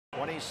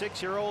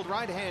26-year-old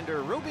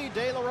right-hander Rubby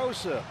De La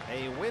Rosa,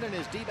 a win in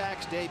his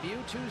D-backs debut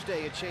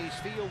Tuesday at Chase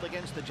Field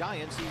against the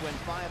Giants. He went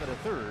 5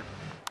 1/3.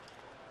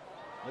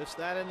 Lifts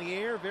that in the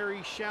air,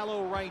 very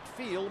shallow right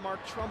field.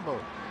 Mark Trumbo.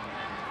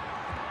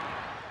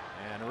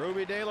 And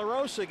Rubby De La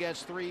Rosa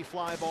gets 3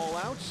 fly ball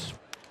outs.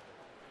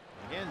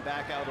 Again,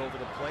 back out over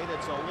the plate.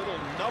 It's a little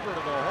nubber to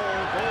the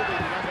hole. Goldie,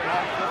 the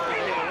underhand flip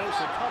to De La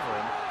Rosa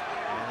covering,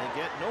 and they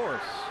get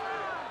North.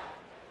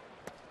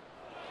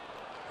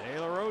 De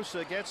La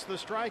Rosa gets the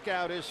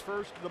strikeout, his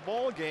first of the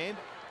ball game.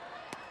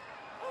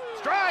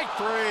 Strike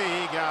 3,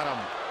 he got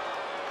him.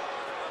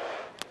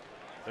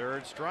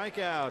 Third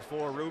strikeout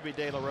for Rubby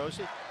De La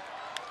Rosa.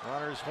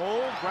 Runners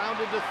hold,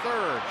 grounded to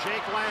third.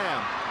 Jake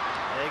Lamb.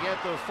 They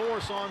get the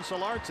force on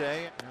Solarte.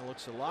 It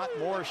looks a lot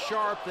more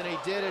sharp than he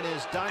did in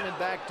his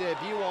Diamondback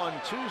debut on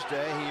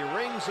Tuesday. He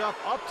rings up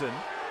Upton.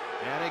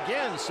 And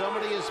again,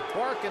 somebody is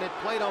barking at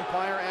plate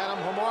umpire Adam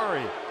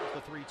Hamari.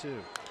 The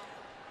 3-2.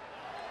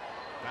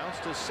 Bounce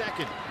to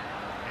second.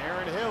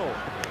 Aaron Hill.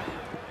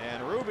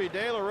 And Rubby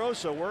De La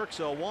Rosa works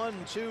a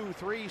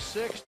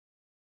 1-2-3-6.